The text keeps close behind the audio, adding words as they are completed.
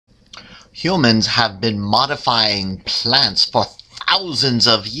Humans have been modifying plants for thousands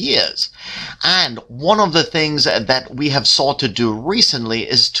of years. And one of the things that we have sought to do recently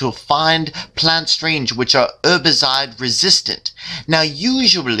is to find plant strains which are herbicide resistant. Now,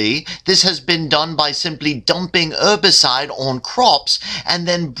 usually this has been done by simply dumping herbicide on crops and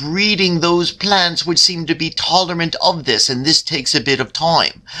then breeding those plants which seem to be tolerant of this, and this takes a bit of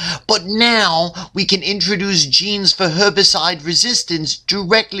time. But now we can introduce genes for herbicide resistance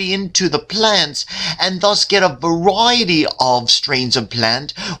directly into the plants and thus get a variety of strains of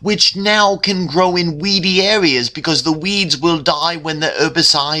plant which now can grow in weedy areas because the weeds will die when the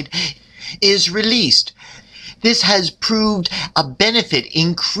herbicide is released. This has proved a benefit,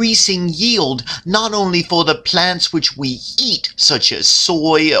 increasing yield not only for the plants which we eat, such as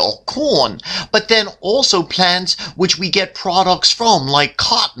soy or corn, but then also plants which we get products from, like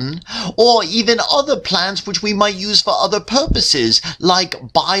cotton, or even other plants which we might use for other purposes, like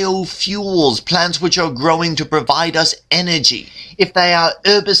biofuels, plants which are growing to provide us energy. If they are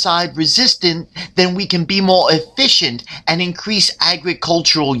herbicide resistant, then we can be more efficient and increase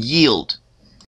agricultural yield.